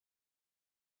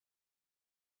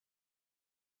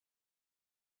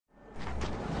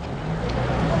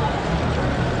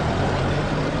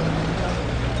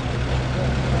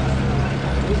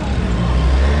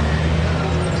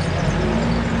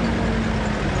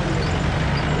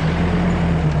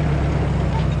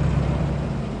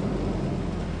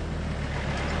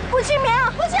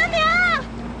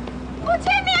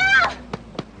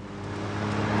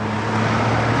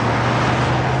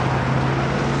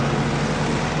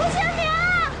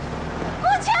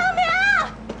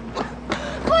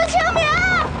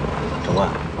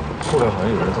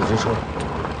车。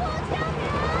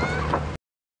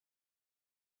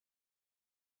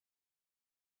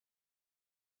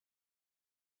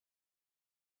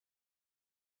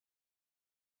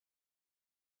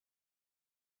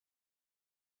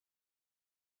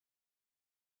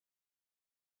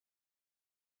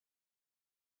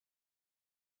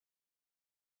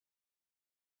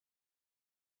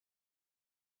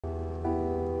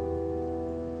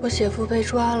我姐夫被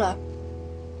抓了，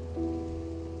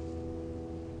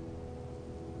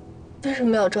为什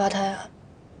么要抓他呀？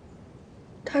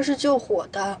他是救火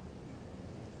的，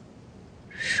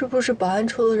是不是保安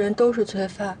处的人都是罪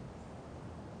犯，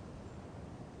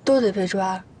都得被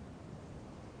抓？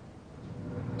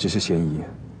只是嫌疑。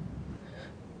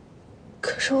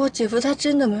可是我姐夫他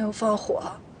真的没有放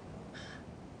火，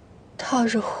他要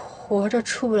是活着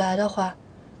出不来的话，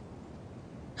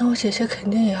那我姐姐肯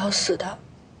定也要死的。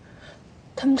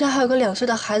他们家还有个2岁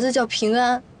的孩子叫平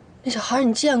安，那小孩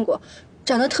你见过，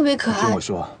长得特别可爱。听我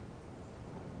说，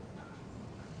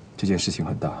这件事情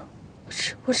很大。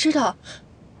我知道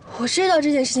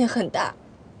这件事情很大，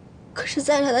可是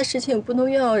再大的事情也不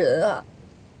能冤枉人啊。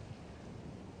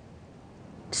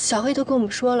小黑都跟我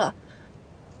们说了，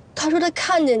他说他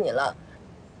看见你了，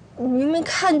你明明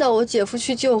看到我姐夫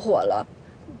去救火了，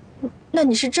那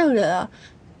你是证人啊，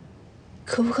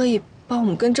可不可以帮我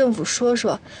们跟政府说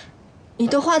说？你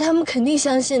的话他们肯定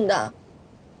相信的。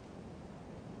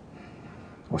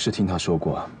我是听他说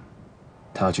过，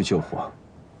他要去救火，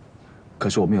可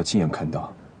是我没有亲眼看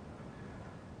到。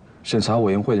审查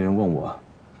委员会的人问我，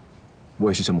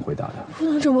我也是这么回答的。不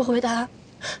能这么回答，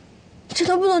真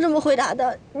的不能这么回答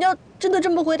的。你要真的这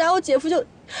么回答，我姐夫就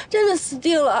真的死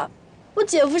定了。我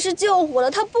姐夫是救火的，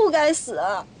他不该死。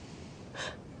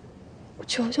我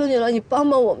求求你了，你帮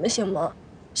帮我们行吗？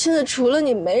现在除了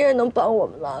你，没人能帮我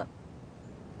们了。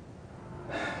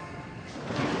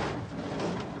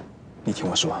你听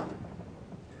我说，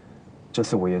这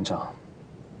次委员长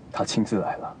他亲自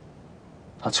来了，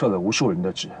他撤了无数人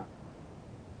的职，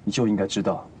你就应该知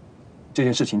道这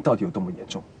件事情到底有多么严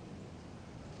重。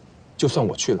就算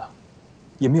我去了，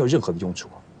也没有任何的用处。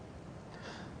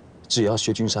只要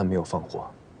薛君山没有放火，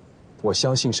我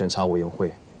相信审查委员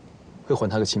会会还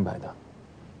他个清白的，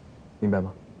明白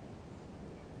吗？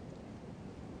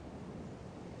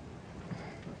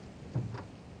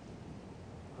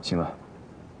行了，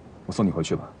我送你回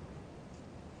去吧。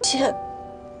姐，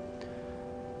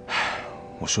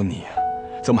我说你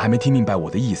怎么还没听明白我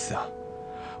的意思啊？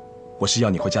我是要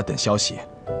你回家等消息，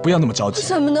不要那么着急。我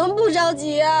怎么能不着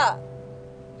急呀？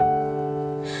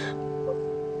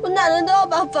我奶奶都要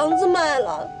把房子卖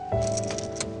了，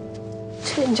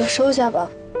这你就收下吧。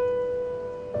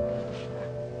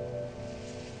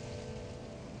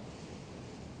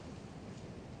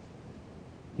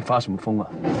你发什么疯啊？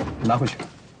拿回去。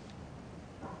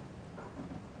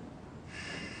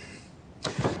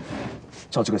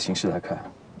照这个形势来看，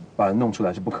把人弄出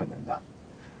来是不可能的。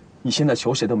你现在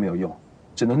求谁都没有用，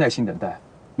只能耐心等待，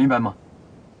明白吗？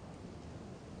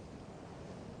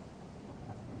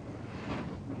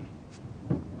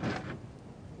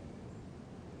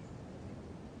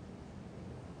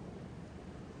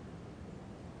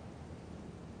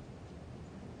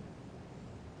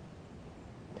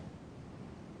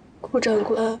顾长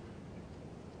官，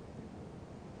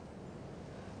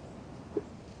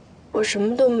我什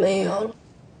么都没有了，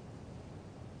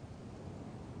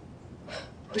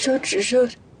我就只剩，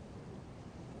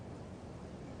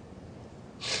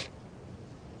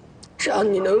只要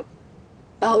你能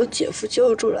把我姐夫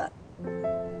救出来，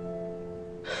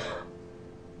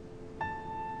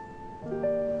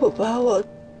我把我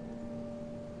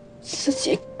自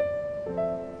己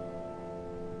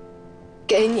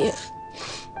给你。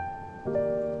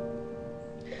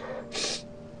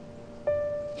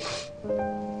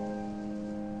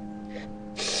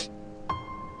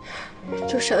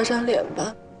就赏赏脸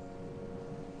吧。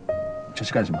这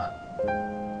是干什么？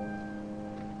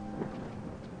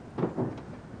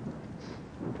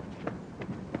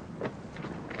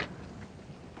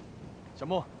小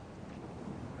莫，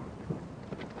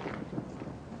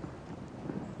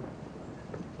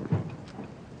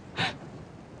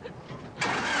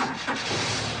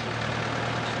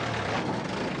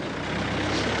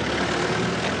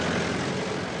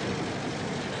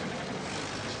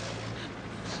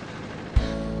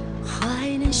怀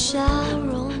念笑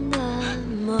容那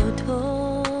么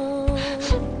痛，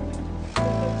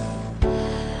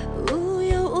无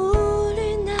忧无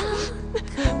虑那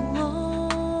个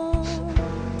我，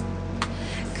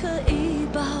可以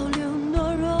保留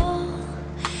懦弱，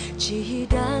记忆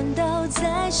弹道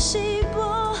在稀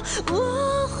薄，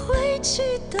我会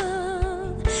记得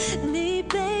你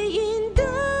背影的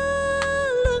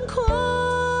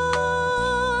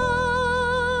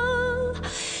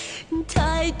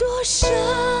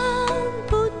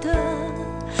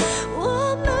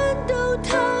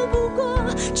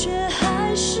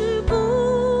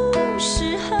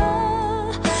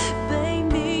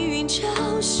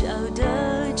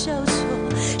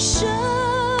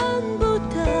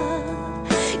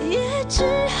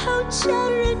强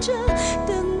忍着，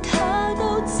等他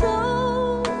都走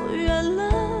远了，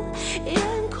眼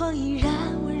眶依然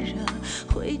温热，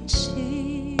会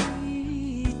记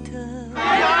得。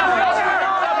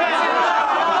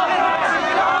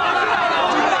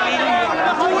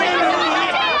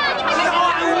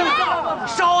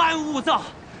稍安勿躁，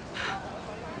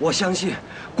我相信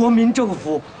国民政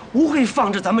府不会放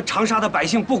着咱们长沙的百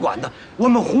姓不管的。我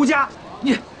们胡家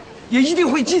也一定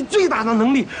会尽最大的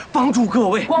能力帮助各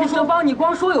位。光说帮你，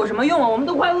光说有什么用啊？我们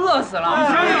都快饿死了。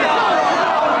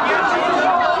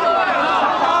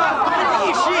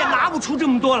一时也拿不出这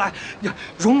么多来，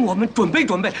容我们准备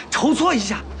准备，筹措一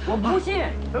下。我不信，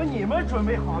等你们准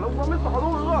备好了，我们早都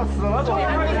饿死了都。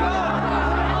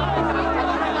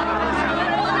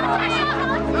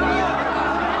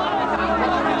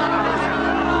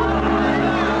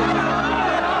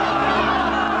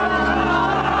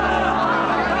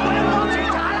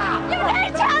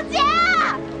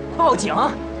报警！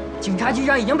警察局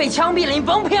长已经被枪毙了，你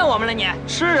甭骗我们了你！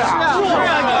是啊，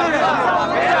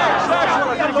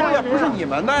这楼也不是你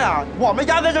们的呀，我们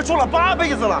家在这住了8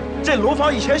辈子了。这楼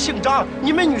房以前姓张，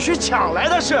你们女婿抢来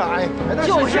的是，哎，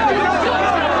就是。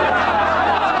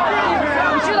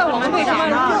你知道我们为什么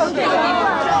呢？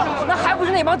那还不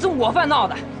是那帮纵火犯闹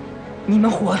的？你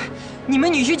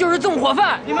们女婿就是纵火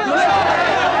犯。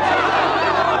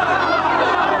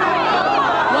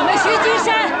我们薛君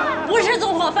山不是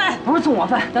纵火犯，不是纵火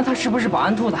犯，但他是不是保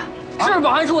安处的？是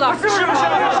保安处的，是不是？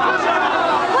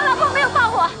我老公没有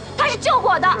放火，他是救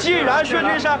火的。既然薛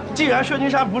君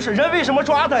山不是，人为什么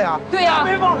抓他呀？对呀，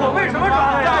没放火，为什么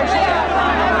抓他呀？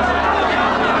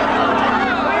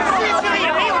事情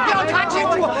也没有调查清楚，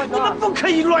你们不可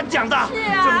以乱讲的。是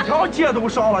啊，整条街都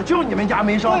烧了，就你们家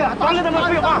没烧。对呀，别跟他们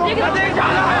废话，别跟他们讲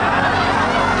了。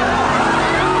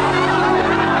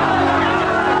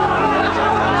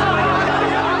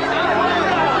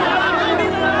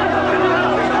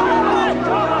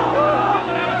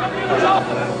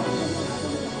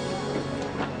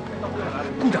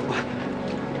顾长官，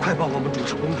快帮我们主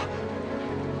持公道！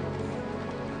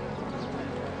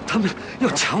他们要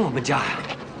抢我们家呀！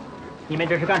你们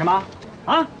这是干什么？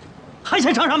啊？还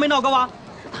嫌长沙没闹够啊？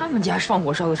他们家放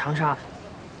火烧的长沙，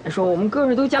还说我们哥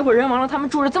们都家破人亡了，他们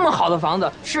住着这么好的房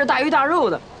子，吃着大鱼大肉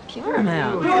的，凭什么呀？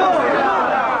你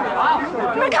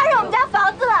们看上我们家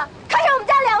房子了，看上我们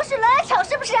家粮食了，来抢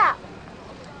是不是？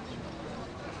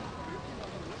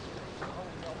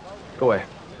各位，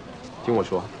听我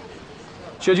说，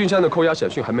薛君山的扣押审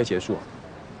讯还没结束，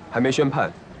还没宣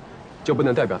判，就不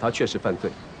能代表他确实犯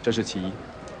罪，这是其一。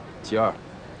其二，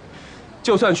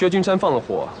就算薛君山放了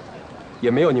火，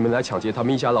也没有你们来抢劫他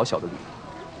们一家老小的理由。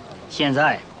现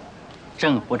在，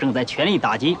政府正在全力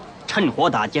打击趁火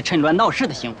打劫、趁乱闹事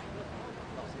的行为。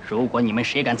如果你们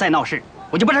谁敢再闹事，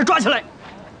我就把他抓起来。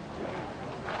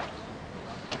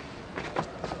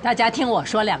大家听我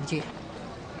说2句，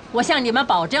我向你们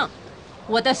保证，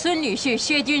我的孙女婿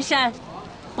薛君山，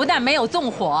不但没有纵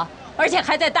火，而且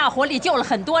还在大火里救了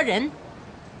很多人。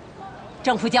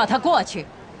政府叫他过去，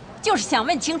就是想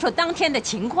问清楚当天的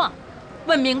情况，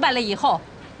问明白了以后，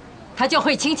他就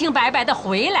会清清白白的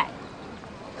回来。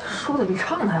说的比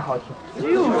唱的还好听。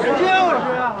就是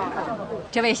啊！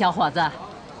这位小伙子，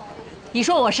你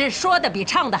说我是说的比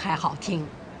唱的还好听，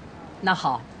那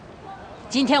好，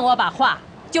今天我把话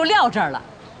就撂这儿了。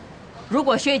如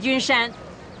果薛君山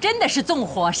真的是纵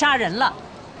火杀人了，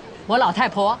我老太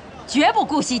婆绝不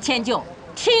姑息迁就，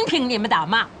听凭你们打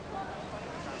骂。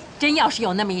真要是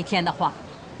有那么一天的话，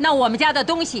那我们家的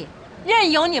东西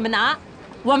任由你们拿，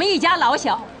我们一家老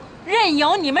小任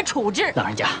由你们处置。老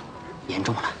人家，严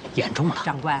重了，严重了！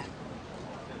长官，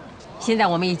现在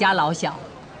我们一家老小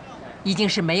已经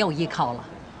是没有依靠了。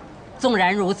纵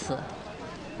然如此，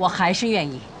我还是愿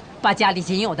意把家里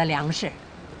仅有的粮食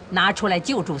拿出来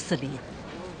救助四邻。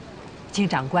请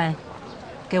长官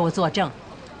给我作证。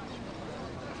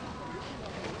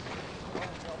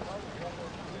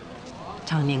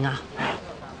长宁啊，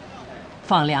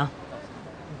放粮。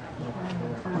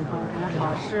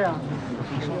是啊，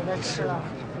有的吃了。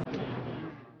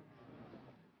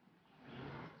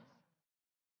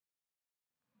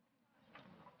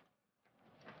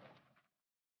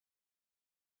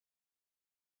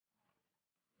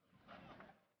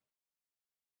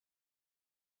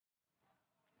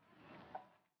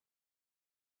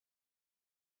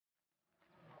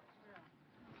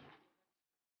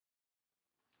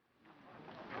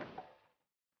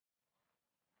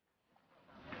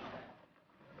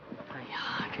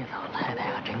这老太太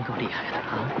呀，真够厉害的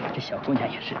啊！这小姑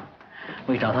娘也是，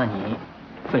为找到你，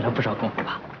费了不少功夫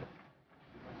吧？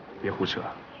别胡扯！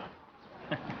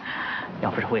要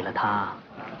不是为了她，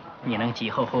你能急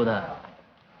吼吼的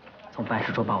从办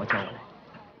事处把我叫过来。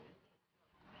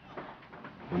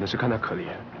我那是看他可怜。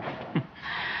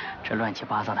这乱七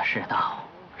八糟的世道，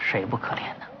谁不可怜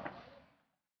呢？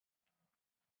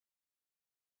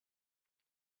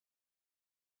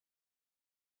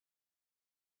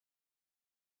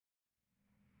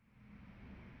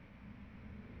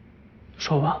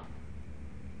说吧。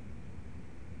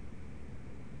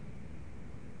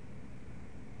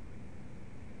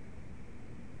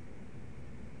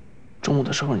中午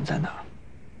的时候你在哪儿？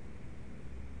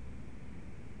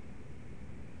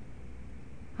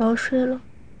我要睡了。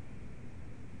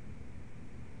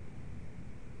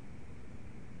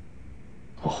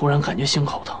我忽然感觉心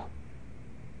口疼，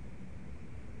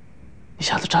一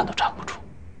下子站都站不住。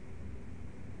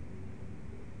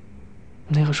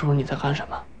那个时候你在干什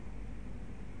么？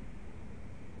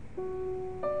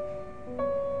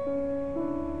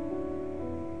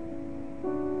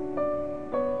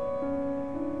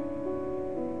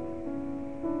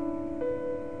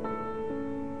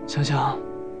香香，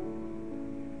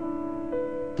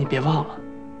你别忘了，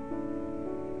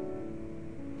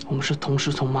我们是同时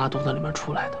从妈肚子里面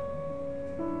出来的。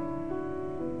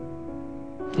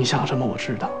你想什么我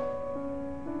知道，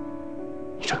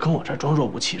你这跟我这装若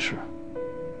无其事，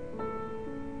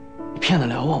你骗得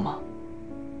了我吗？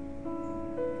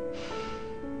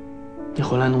你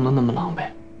回来弄得那么狼狈，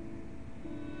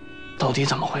到底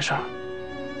怎么回事？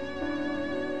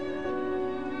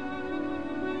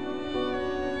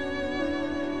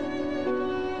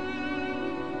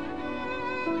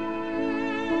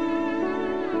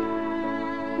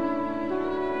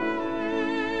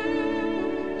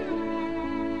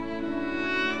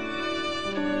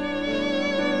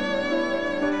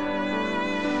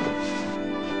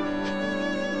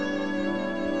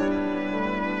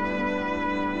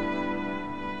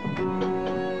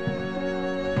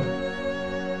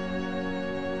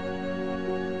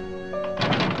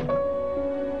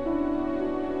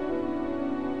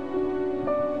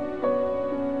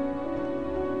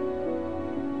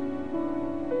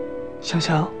香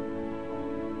香，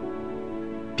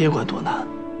别管多难，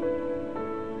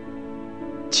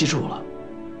记住了，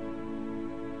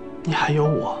你还有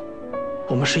我，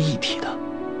我们是一体的。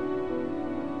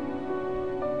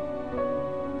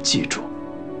记住，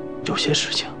有些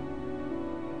事情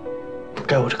不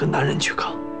该我这个男人去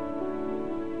扛。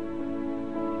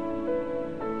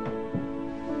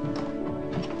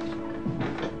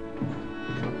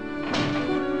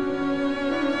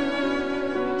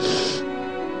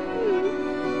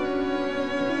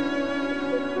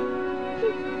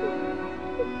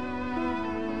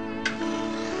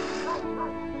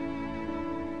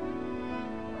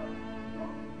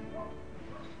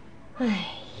哎呀，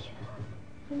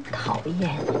真讨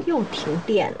厌，又停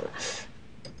电了。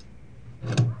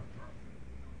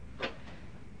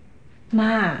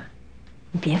妈，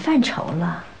你别犯愁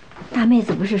了，大妹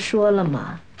子不是说了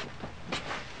吗？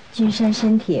君山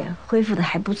身体恢复的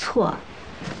还不错，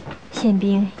宪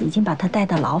兵已经把他带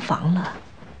到牢房了。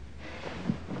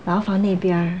牢房那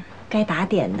边该打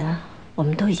点的我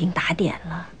们都已经打点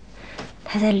了，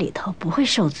他在里头不会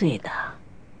受罪的。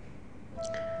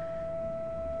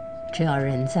只要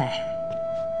人在，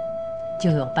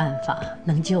就有办法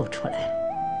能救出来。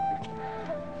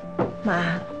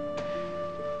妈，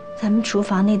咱们厨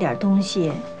房那点东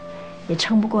西也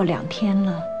撑不过2天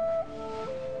了。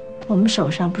我们手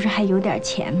上不是还有点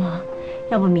钱吗？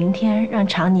要不明天让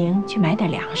长宁去买点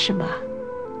粮食吧。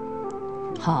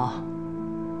好，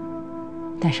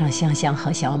带上香香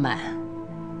和小满，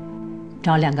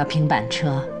找2个平板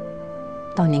车，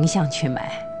到宁巷去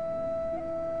买。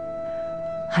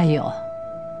还有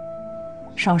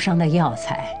烧伤的药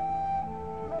材，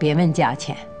别问价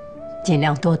钱，尽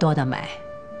量多多的买。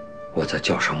我再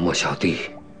叫上莫小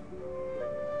弟。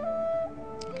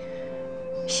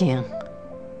行，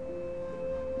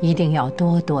一定要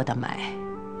多多的买，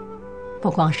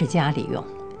不光是家里用。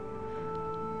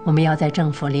我们要在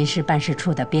政府临时办事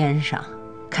处的边上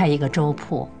开一个粥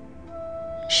铺，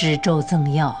施粥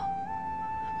赠药。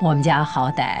我们家好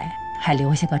歹还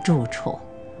留下个住处。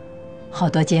好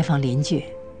多街坊邻居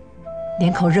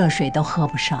连口热水都喝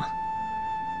不上，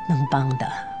能帮的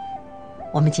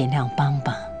我们尽量帮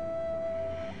帮，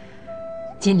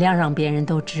尽量让别人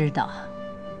都知道，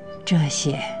这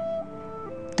些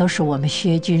都是我们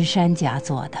薛君山家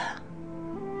做的。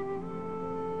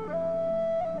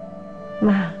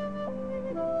妈，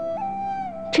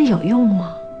这有用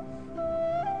吗？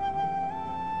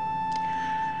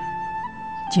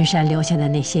君山留下的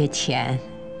那些钱，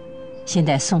现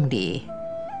在送礼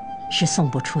是送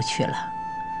不出去了，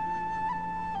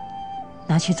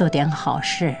拿去做点好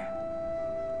事，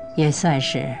也算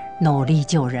是努力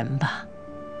救人吧。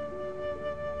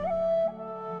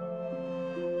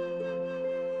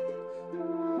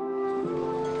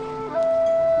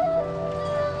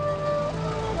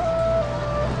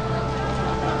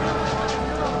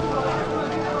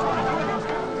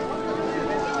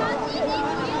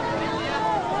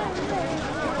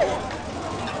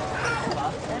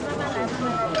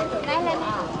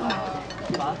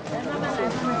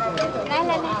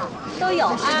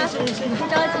啊，不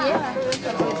着急。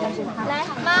来，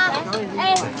妈，哎，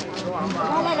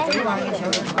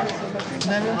来，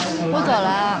我走了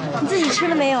啊。你自己吃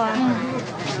了没有啊？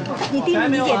你叮嘱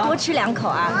你姐多吃2口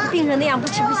啊，病成那样不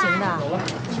吃不行的。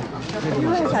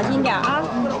路上小心点啊，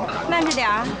慢着点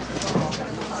儿。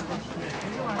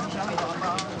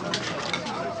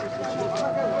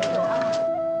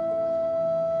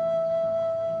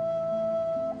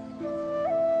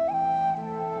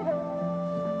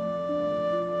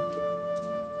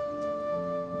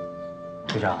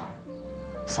 队长，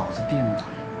嫂子病了。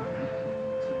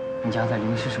你家在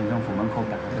临时省政府门口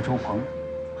摆了个粥棚，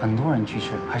很多人去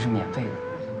吃，还是免费的。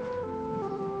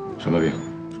什么病？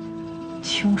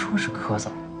听说是咳嗽。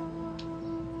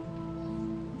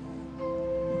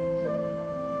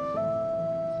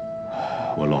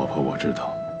我老婆我知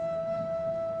道，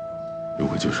如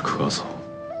果就是咳嗽，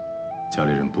家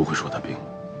里人不会说她病了。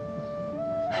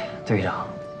队长，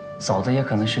嫂子也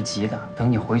可能是急的，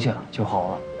等你回去了就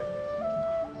好了。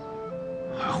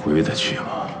 还回得去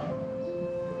吗？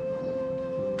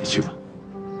你去吧。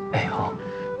哎，好。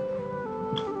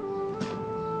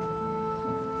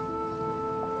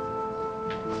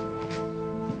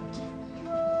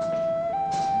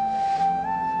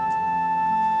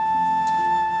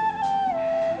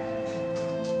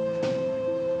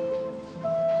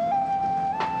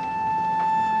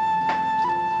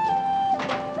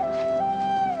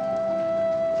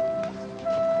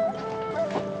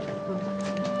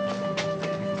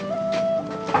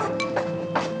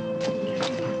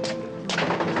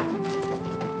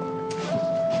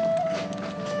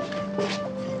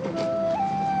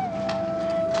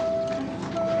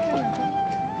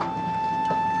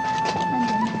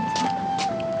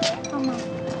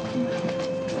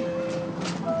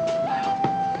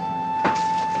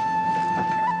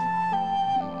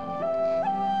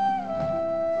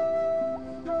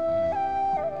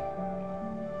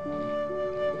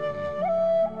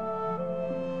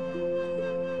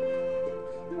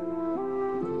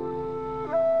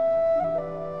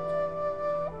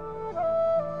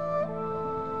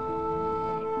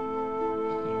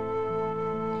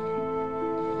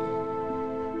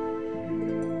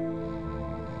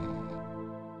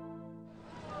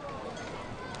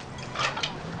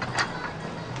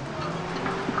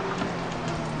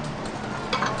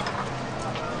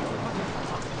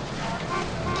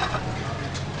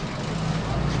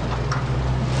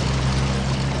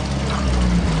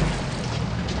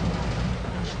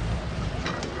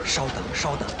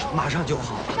稍等，马上就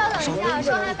好。稍等一下，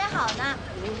粥还没好呢。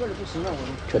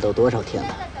这都多少天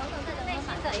了？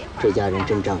这家人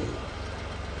真仗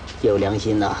义，有良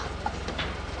心呐。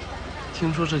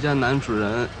听说这家男主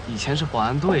人以前是保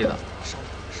安队的，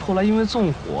后来因为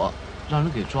纵火让人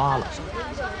给抓了。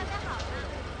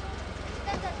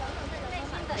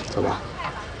走吧。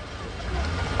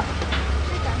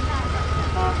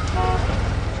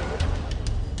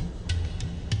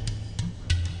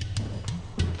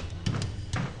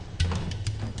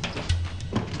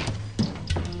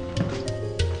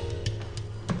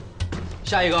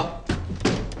 下一个，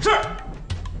是。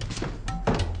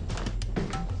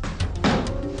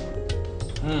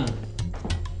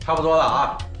差不多了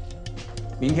啊。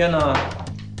明天呢，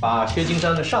把薛金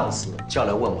山的上司叫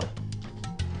来问问。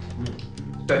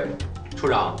对，处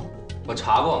长，我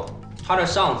查过，他的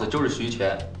上司就是徐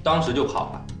全，当时就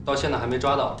跑了，到现在还没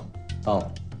抓到。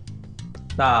哦，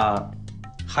那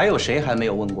还有谁还没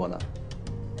有问过呢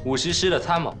50师的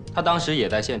参谋，他当时也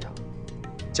在现场。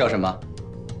叫什么？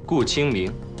 顾清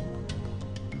明，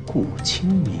顾清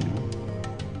明，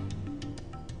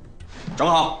长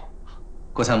好，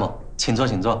顾参谋，请坐，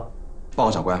请坐。报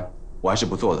告长官，我还是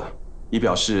不做的，以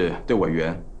表示对委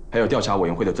员还有调查委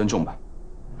员会的尊重吧。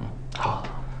好，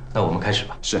那我们开始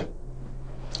吧。是。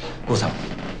顾参谋，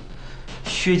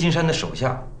薛金山的手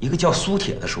下一个叫苏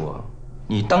铁的说，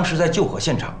你当时在救火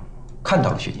现场看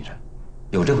到了薛金山，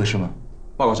有这回事吗？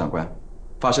报告长官，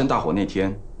发生大火那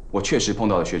天，我确实碰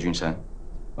到了薛君山。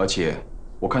 而且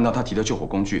我看到他提的救火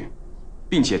工具，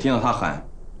并且听到他喊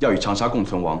要与长沙共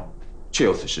存亡，确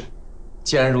有此事。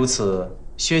既然如此，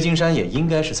薛金山也应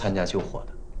该是参加救火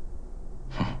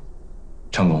的。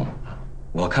成功，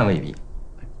我看未必。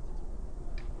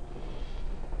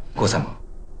顾参谋，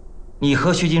你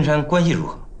和薛金山关系如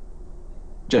何？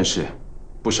认识，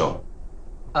不熟。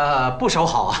不熟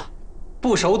好啊，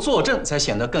不熟作证才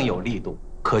显得更有力度。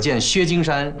可见薛金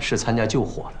山是参加救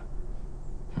火的。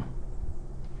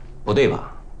 不对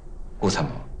吧，顾参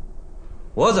谋？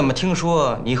我怎么听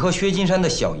说你和薛金山的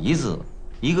小姨子，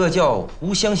一个叫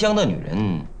胡香香的女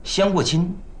人相过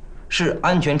亲，是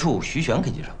安全处徐璇给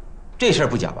介绍，这事儿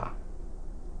不假吧？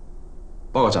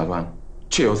报告长官，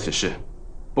确有此事。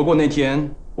不过那天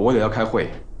我为了要开会，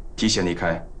提前离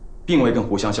开，并未跟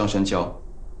胡香香深交，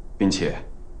并且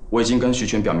我已经跟徐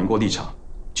全表明过立场，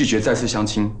拒绝再次相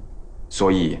亲，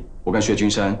所以我跟薛君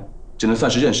山只能算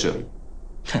是认识而已。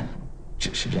哼，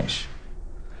只是认识。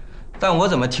但我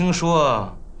怎么听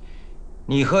说，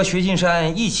你和薛金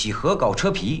山一起合搞车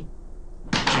皮？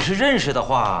只是认识的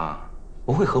话，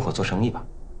不会合伙做生意吧？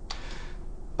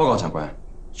报告长官，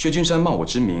薛君山冒我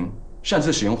之名，擅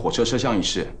自使用火车车厢一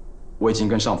事，我已经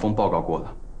跟上峰报告过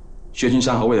了。薛君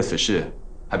山还为了此事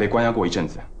还被关押过一阵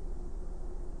子。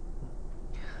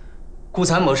顾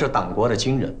参谋是党国的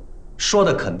军人，说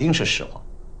的肯定是实话，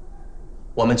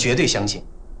我们绝对相信。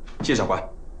谢谢长官。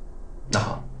那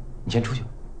好，你先出去吧。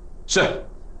是。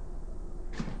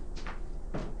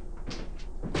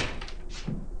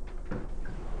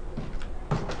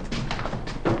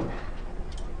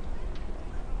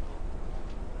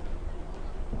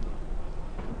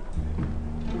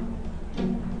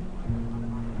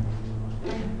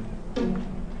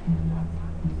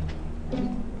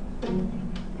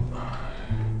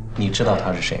你知道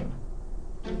他是谁吗？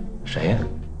谁呀？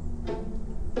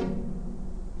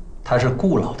他是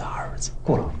顾老的儿子。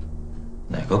顾老？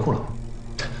哪个顾老？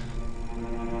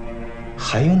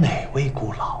还有哪位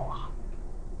顾老啊？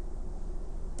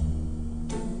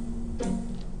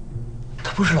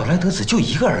他不是老来得子就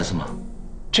一个儿子吗？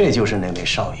这就是那位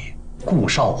少爷，顾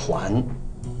少环。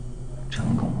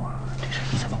成功啊！这事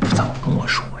你怎么不早跟我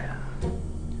说呀？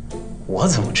我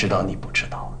怎么知道你不知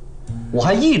道啊？我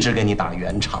还一直给你打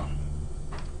圆场。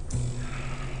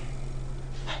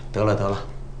得了得了，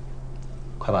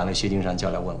快把那薛金山叫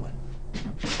来问问。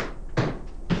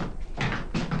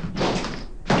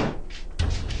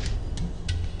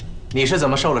你是怎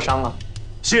么受了伤了？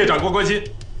谢长官关心，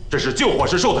这是救火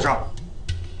时受的伤。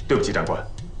对不起，长官，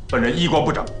本人衣冠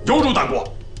不整，犹如党国。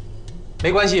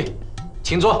没关系，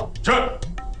请坐。是。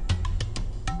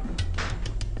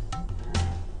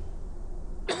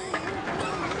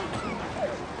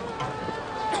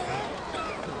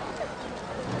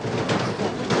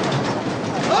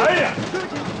哎呀，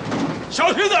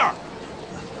小心点儿！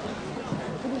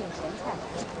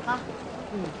好。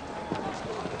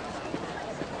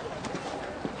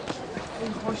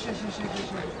好，谢。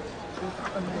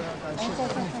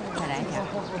再来一点。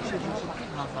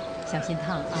好，小心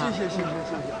烫啊！谢谢。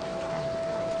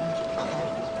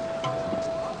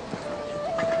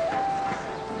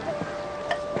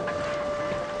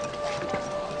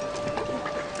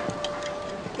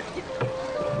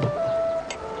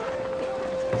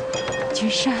君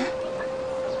山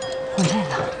回来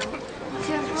了。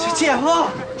姐夫，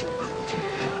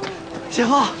姐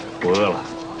夫，我饿了。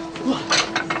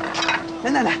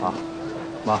来。啊，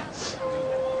妈。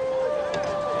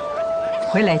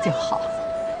回来就好，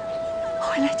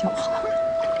回来就好。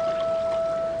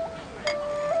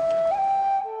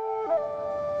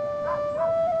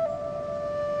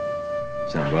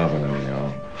想爸爸了没有？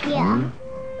有。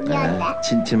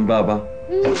亲爸爸。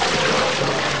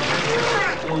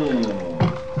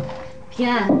平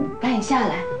安，赶紧下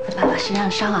来，爸爸身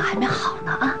上伤啊还没好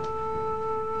呢啊。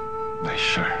没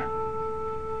事儿，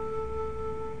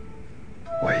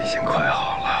我已经快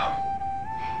好了。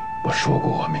我说过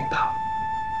我命大。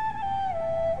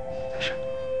没事。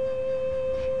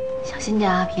小心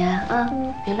点啊，平安啊，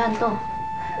别乱动。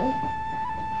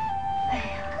哎呀，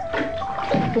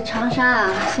这长沙啊，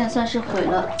现在算是毁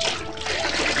了，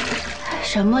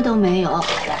什么都没有，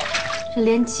这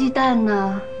连鸡蛋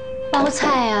呐、包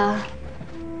菜呀，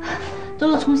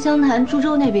都是从湘潭、株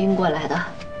洲那边运过来的。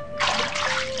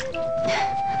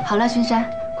好了，君山，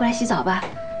过来洗澡吧。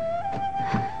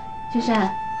君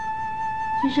山。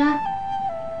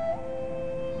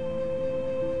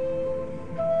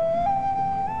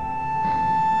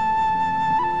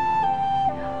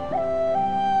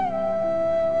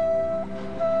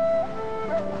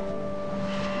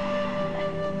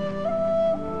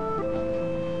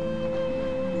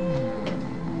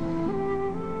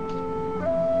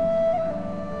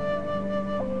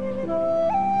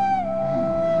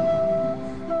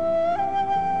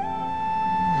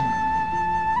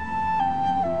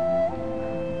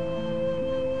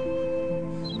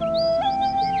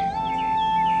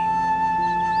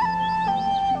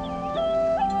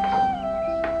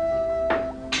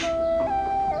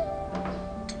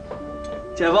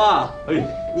姐夫，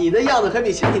你的样子可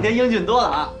比前几天英俊多了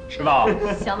啊，是吧？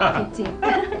小马挺近。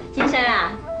金山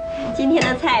啊，今天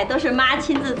的菜都是妈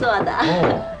亲自做的。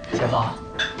哦，姐夫，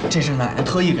这是奶奶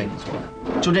特意给你做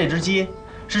的。就这只鸡，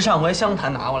是上回湘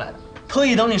潭拿过来的，特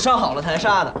意等你烧好了才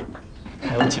杀的，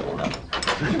还有酒呢。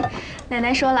奶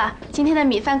奶说了，今天的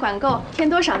米饭管够，添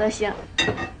多少都行。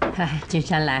哎，君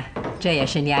山来，这也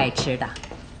是你爱吃的。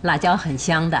辣椒很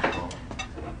香的。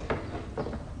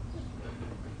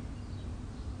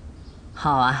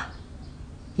好啊，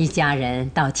一家人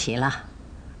到齐了，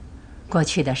过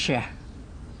去的事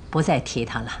不再提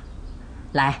它了。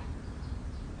来，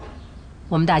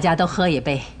我们大家都喝一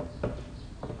杯，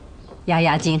压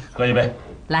压惊。喝一杯。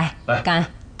来，干。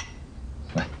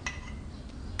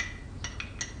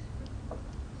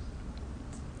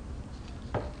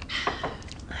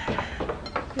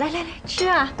来，吃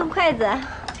啊，动筷子。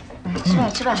吃吧，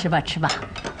吃吧，吃吧，吃吧。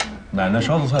奶奶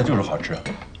烧的菜就是好吃。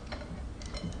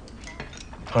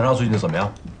长沙最近怎么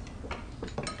样？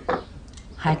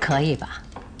还可以吧，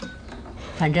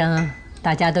反正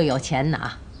大家都有钱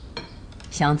拿，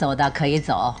想走的可以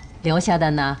走，留下的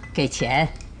呢给钱，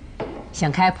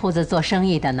想开铺子做生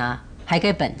意的呢还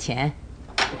给本钱，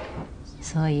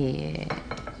所以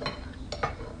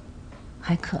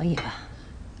还可以吧。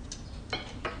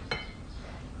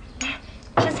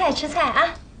吃菜啊！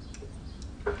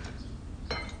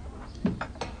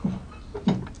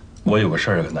我有个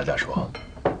事儿要跟大家说。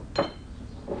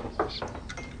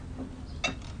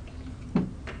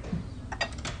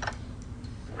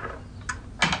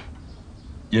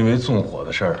因为纵火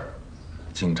的事儿，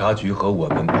警察局和我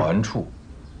们保安处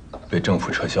被政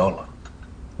府撤销了，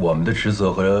我们的职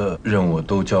责和任务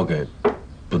都交给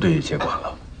部队接管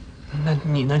了。那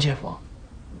你呢，姐夫？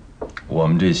我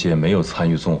们这些没有参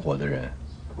与纵火的人，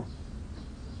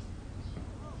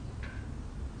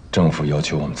政府要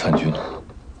求我们参军，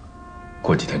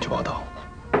过几天去报道。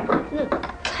那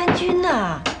参军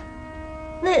呐，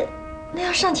那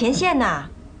要上前线呐。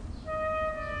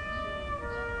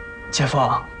姐夫，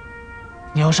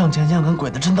你要上前线跟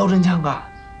鬼子真刀真枪干？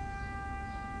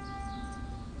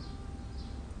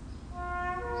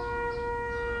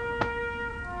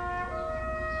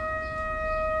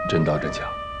真刀真枪。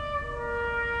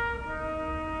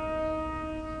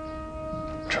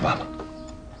吃饭吧。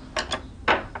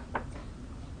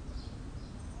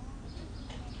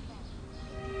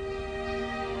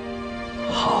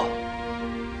好，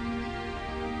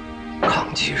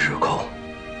抗击日寇，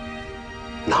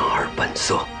男儿本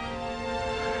色。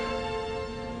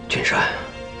君山，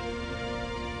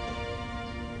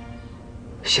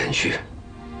贤婿，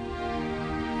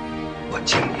我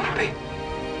敬你一杯。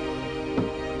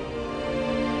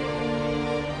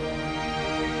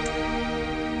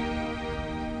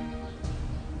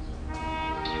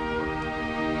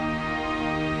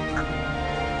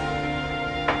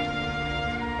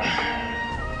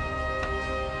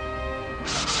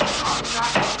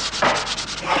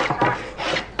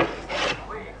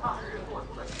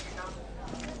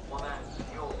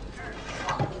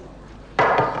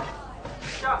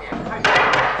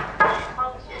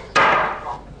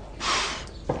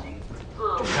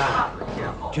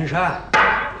君山，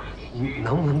你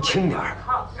能不能轻点儿？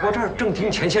我这儿正听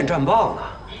前线战报呢。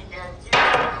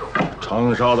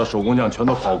长沙的手工匠全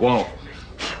都跑光了，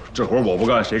这活我不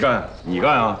干谁干？你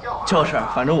干啊？就是，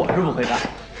反正我是不会干。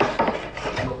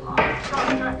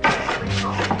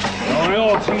想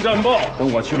要听战报，等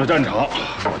我去了战场，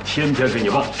我天天给你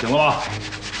报，行了吧？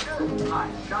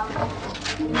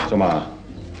小满，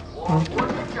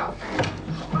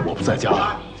我不在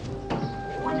家，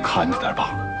看着点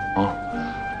吧，啊！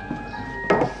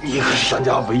你可是咱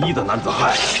家唯一的男子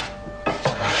汉。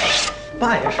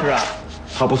爸也是啊。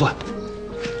他不算。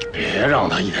别让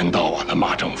他一天到晚的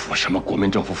骂政府，什么国民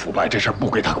政府腐败，这事儿不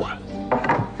归他管。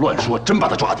乱说，真把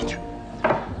他抓进去。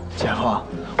姐夫，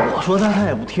我说他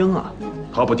也不听啊。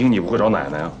他不听，你不会找奶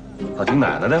奶呀？他听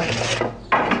奶奶的。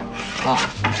啊。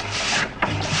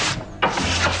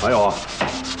还有啊，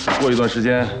过一段时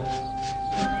间，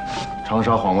长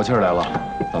沙缓过气儿来了，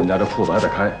咱们家这铺子还得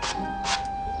开。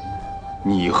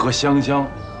你和香香，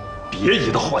别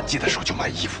一到换季的时候就买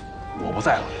衣服。我不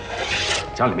在了，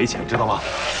家里没钱，知道吗？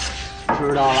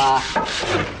知道了。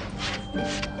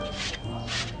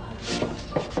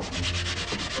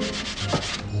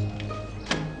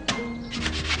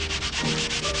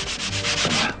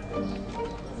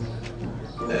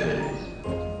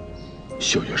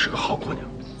秀月是个好姑娘，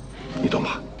你懂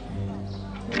吧？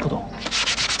不懂。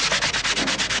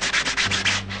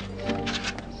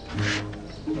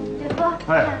姐夫，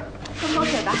哎，喝口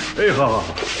水吧。哎，喝。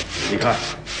你看，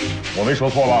我没说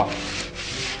错吧？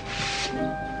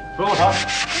喝口茶。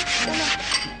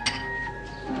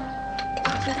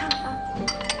喝汤啊。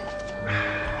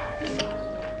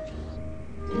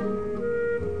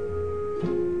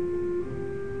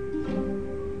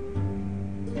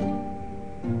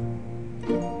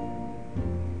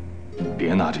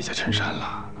别拿这件衬衫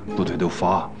了，部队都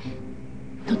发。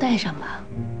都带上吧。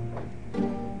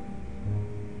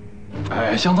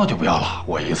哎，香皂就不要了，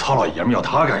我一糙老爷们要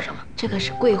它干什么？这个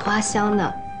是桂花香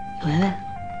的，你闻闻。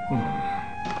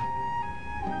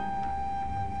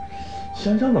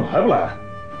香香怎么还不来？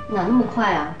哪那么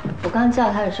快啊？我刚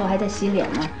叫他的时候还在洗脸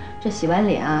呢。这洗完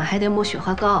脸啊，还得抹雪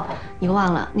花膏。你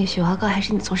忘了，那雪花膏还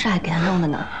是你从上海给他弄的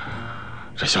呢。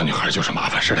这小女孩就是麻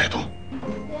烦事太多。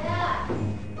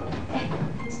哎，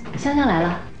香香来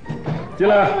了。进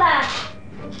来。进来。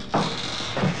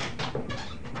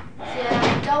姐，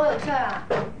你找我有事啊？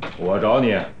我找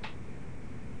你。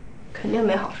肯定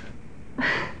没好事。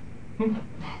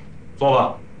坐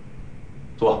吧，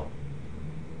坐。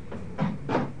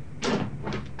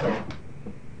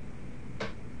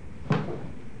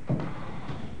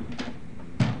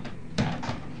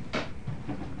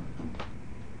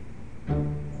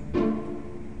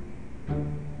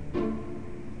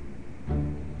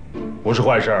不是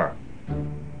坏事儿。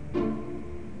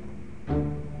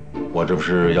我这不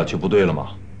是要去部队了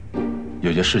吗？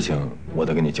有些事情我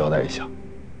得跟你交代一下。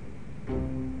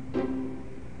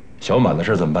小满的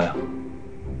事怎么办呀？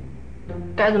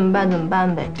该怎么办怎么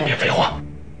办呗。别废话。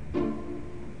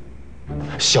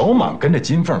小满跟着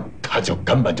金凤，他就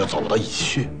根本就走不到一起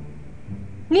去。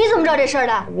你怎么知道这事儿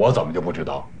的？我怎么就不知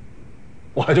道？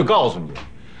我还就告诉你，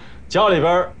家里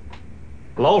边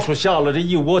老鼠下了这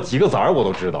一窝几个崽儿，我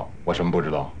都知道。我什么不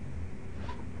知道？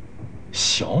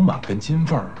小满跟金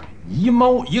凤一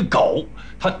猫一狗，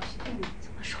他怎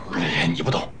么说话？哎，你不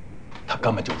懂，他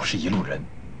根本就不是一路人，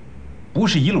不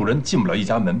是一路人进不了一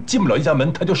家门，进不了一家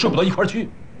门他就睡不到一块儿去。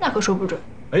那可说不准。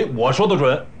哎，我说的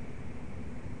准。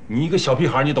你一个小屁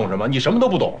孩，你懂什么？你什么都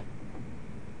不懂。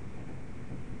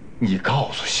你告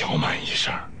诉小满一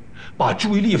声，把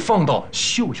注意力放到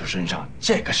秀秀身上，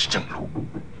这个是正路。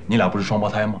你俩不是双胞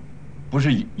胎吗？不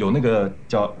是有那个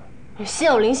叫心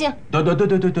有灵性。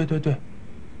对，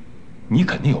你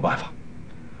肯定有办法。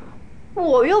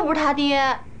我又不是他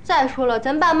爹。再说了，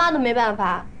咱爸妈都没办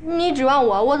法，你指望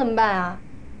我怎么办啊？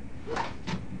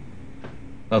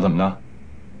那怎么呢？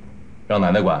让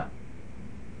奶奶管？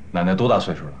奶奶多大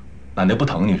岁数了？奶奶不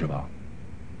疼你是吧？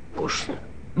不是。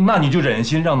那你就忍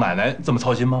心让奶奶这么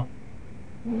操心吗？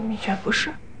也不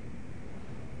是。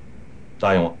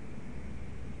答应我。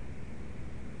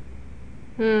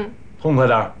痛快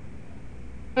点。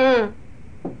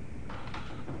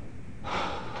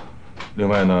另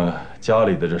外呢，家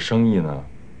里的这生意呢，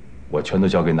我全都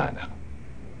交给奶奶了。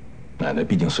奶奶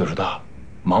毕竟岁数大了，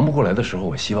忙不过来的时候，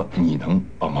我希望你能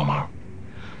帮忙。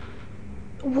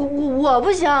我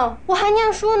不行，我还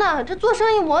念书呢，这做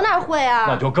生意我哪会啊？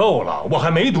那就够了，我还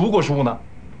没读过书呢。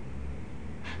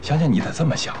想想你得这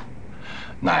么想，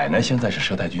奶奶现在是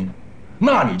佘太君，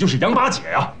那你就是杨八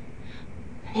姐呀。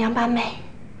杨八妹。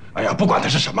哎呀，不管她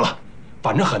是什么了，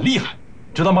反正很厉害，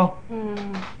知道吗？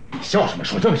你笑什么？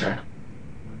说正事呢。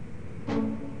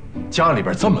家里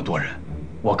边这么多人，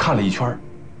我看了一圈，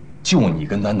就你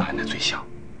跟咱奶奶最像，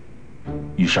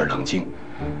遇事冷静，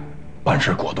办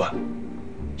事果断，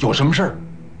有什么事儿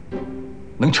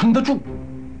能撑得住。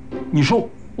你说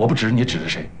我不指着你，指着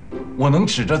谁？我能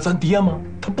指着咱爹吗？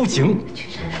他不行。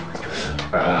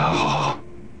哎，好，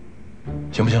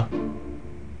行不行？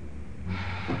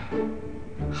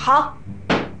好。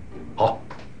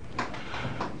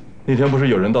那天不是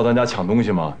有人到咱家抢东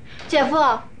西吗？姐夫，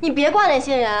你别怪那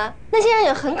些人，那些人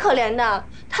也很可怜的，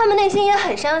他们内心也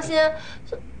很伤心。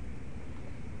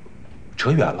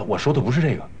扯远了，我说的不是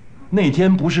这个。那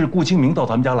天不是顾清明到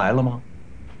咱们家来了吗？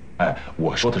哎，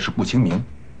我说的是顾清明。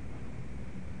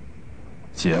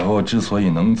姐夫之所以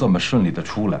能这么顺利的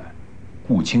出来，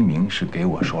顾清明是给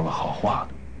我说了好话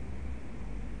的，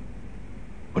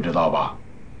不知道吧？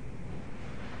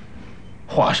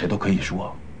话谁都可以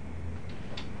说，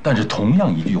但是同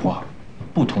样一句话，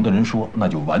不同的人说，那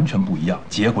就完全不一样，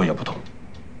结果也不同。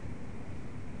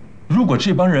如果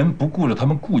这帮人不顾着他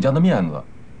们顾家的面子，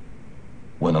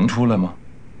我能出来吗？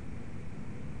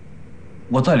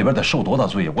我在里边得受多大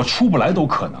罪啊！我出不来都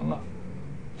可能啊！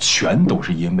全都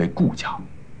是因为顾家，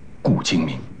顾清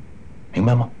明，明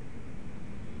白吗？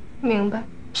明白。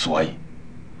所以，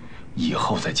以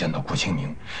后再见到顾清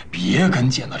明，别跟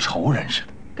见到仇人似的，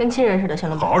跟亲人似的，行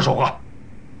了吗？好好说话。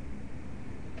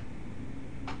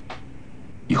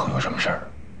以后有什么事儿，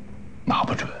拿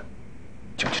不准，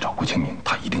就去找顾清明，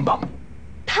他一定帮你。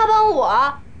他帮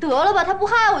我？得了吧，他不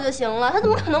害我就行了，他怎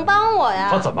么可能帮我呀？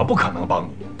他怎么不可能帮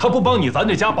你？他不帮你，咱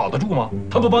这家保得住吗？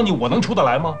他不帮你，我能出得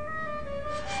来吗？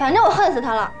反正我恨死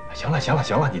他了。行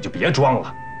了，你就别装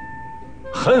了，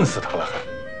恨死他了还。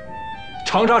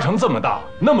长沙城这么大，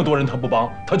那么多人他不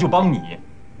帮，他就帮你，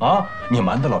啊？你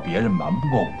瞒得了别人，瞒不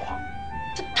过我。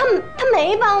他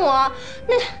没帮我，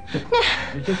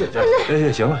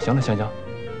行了，香香，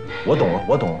我懂了，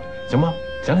行吗？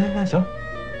行了。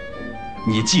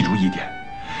你记住一点，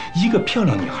一个漂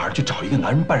亮女孩去找一个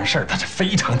男人办事儿，它是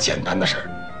非常简单的事儿。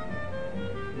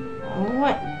不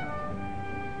会。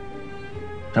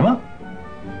什么？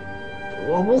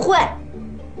我不会。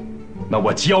那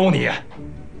我教你。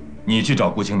你去找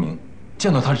顾清明，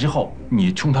见到他之后，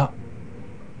你冲他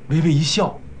微微一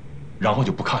笑，然后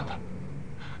就不看他，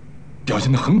表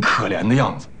现得很可怜的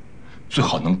样子，最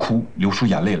好能哭，流出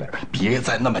眼泪来，别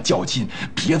再那么较劲，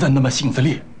别再那么性子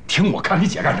烈。听我看你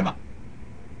姐干什么？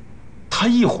他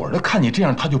一会儿看你这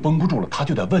样，他就绷不住了，他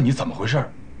就得问你怎么回事。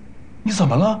你怎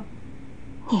么了？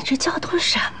你这叫的都是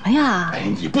什么呀？哎，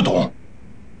你不懂，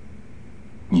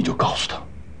你就告诉他，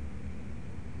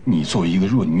你作为一个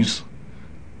弱女子，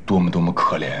多么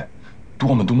可怜，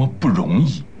多么不容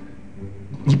易。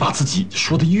你把自己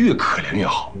说的越可怜越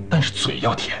好，但是嘴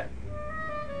要甜。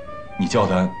你叫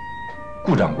他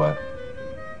顾长官、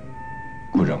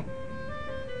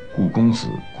顾公子、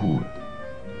顾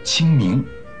清明，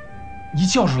一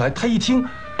叫出来，他一听，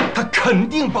他肯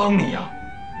定帮你呀。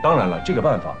当然了，这个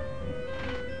办法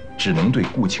只能对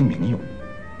顾清明用，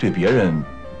对别人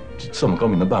这么高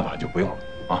明的办法就不用了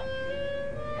啊。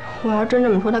我要真这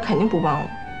么说，他肯定不帮我。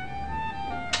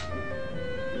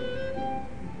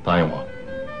答应我，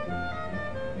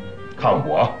看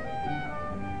我，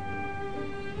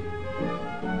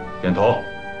点头。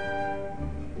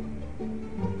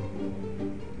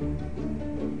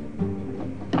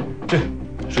去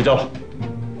睡觉了。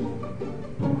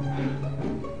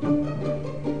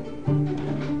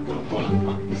多了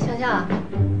啊。香香，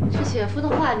这姐夫的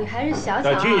话你还是想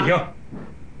想啊。再听一听。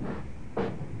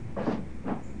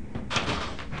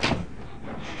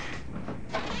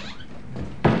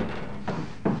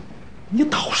你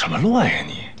捣什么乱呀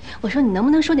你？我说你能不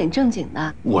能说点正经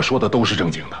的？我说的都是正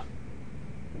经的。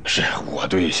是我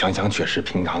对香香确实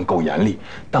平常够严厉，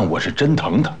但我是真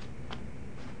疼她。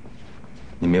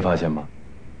你没发现吗？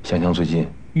香香最近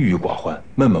郁郁寡欢，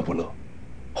闷闷不乐，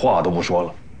话都不说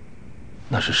了，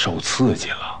那是受刺激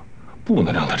了，不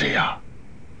能让她这样。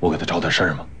我给她找点事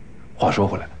儿吗？话说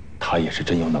回来，她也是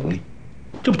真有能力，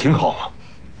这不挺好吗？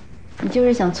你就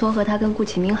是想撮合他跟顾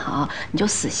启明好，你就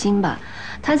死心吧。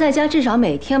他在家至少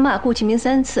每天骂顾启明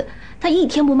3次，他一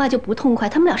天不骂就不痛快，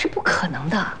他们俩是不可能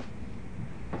的。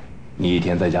你一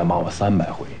天在家骂我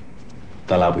300回，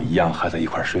咱俩不一样还在一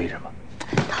块睡着吗？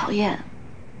讨厌。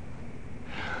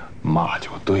骂就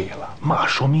对了，骂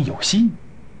说明有心。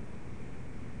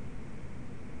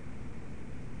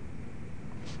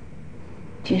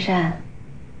君山，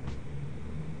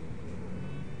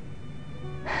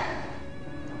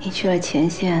你去了前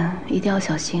线一定要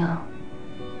小心啊！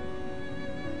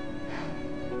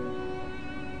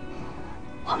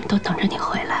我们都等着你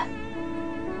回来。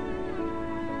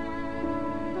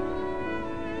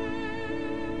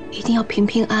一定要平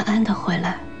平安安的回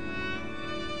来。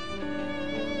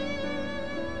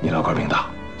你老个儿命大，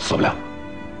死不了。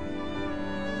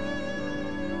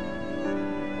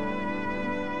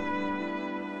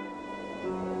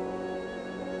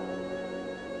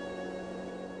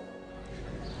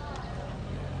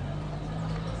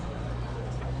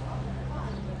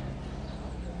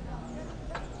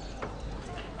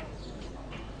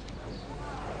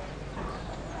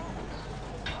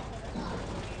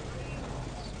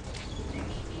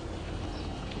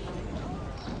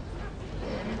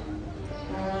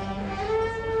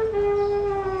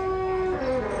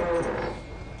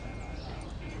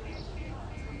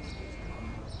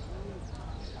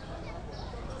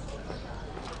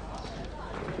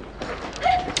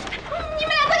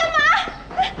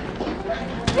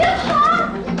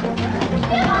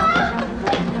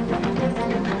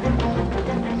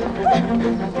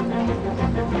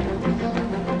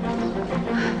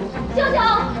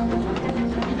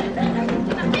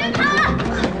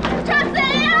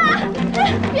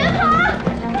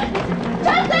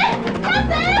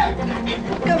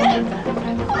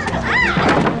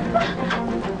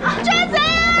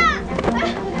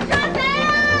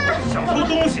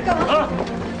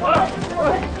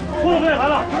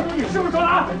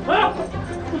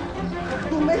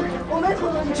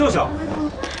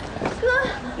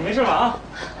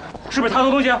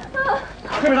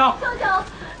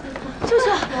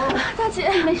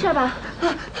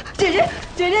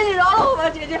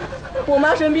我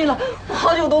妈生病了，我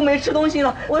好久都没吃东西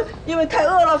了。我因为太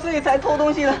饿了，所以才偷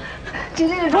东西的。姐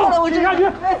姐，你饶了我！这下去。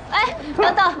哎，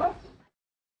等等。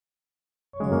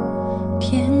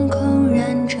天空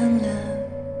染成了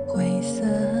灰色，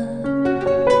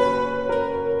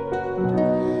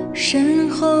身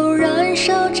后燃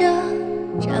烧着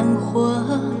战火，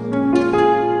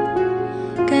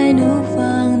该怒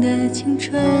放的青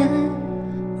春，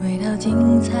未到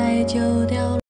精彩就掉落。